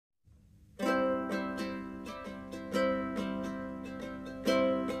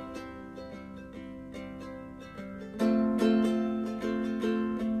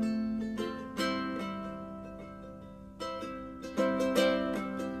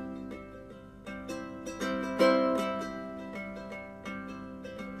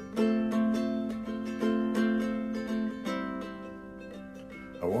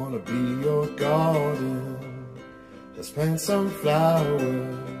some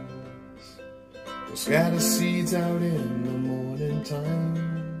flowers will scatter seeds out in the morning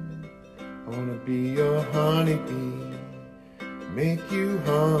time. I wanna be your honeybee, make you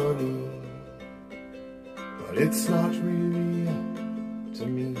honey, but it's not really up to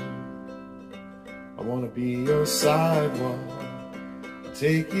me. I wanna be your sidewalk,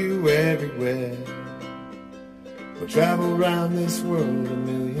 take you everywhere. We'll travel around this world a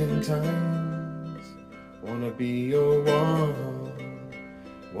million times. I wanna be your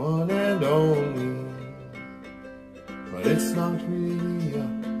one and only, but it's not really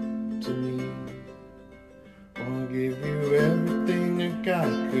up to me. I wanna give you everything a guy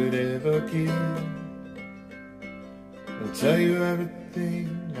could ever give, and tell you everything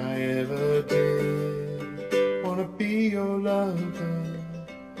I ever did. Wanna be your lover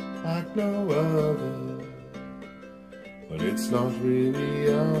like no other, but it's not really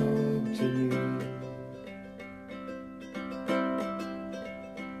up to me.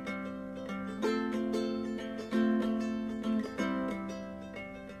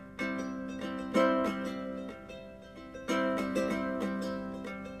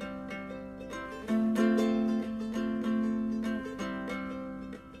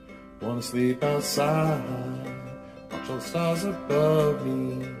 Wanna sleep outside, watch all the stars above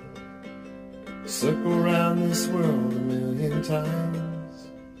me, circle around this world a million times.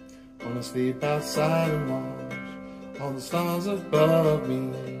 Wanna sleep outside and watch all the stars above me,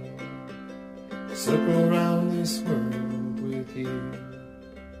 circle around this world with you.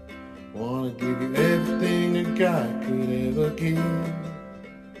 Wanna give you everything a guy could ever give,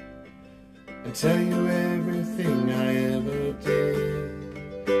 and tell you everything I ever did.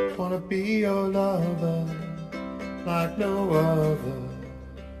 Wanna be your lover like no other,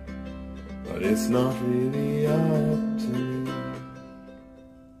 but it's not really up to me.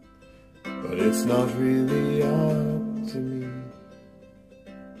 But it's not really up to me.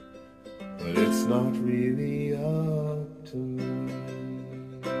 But it's not really up to me.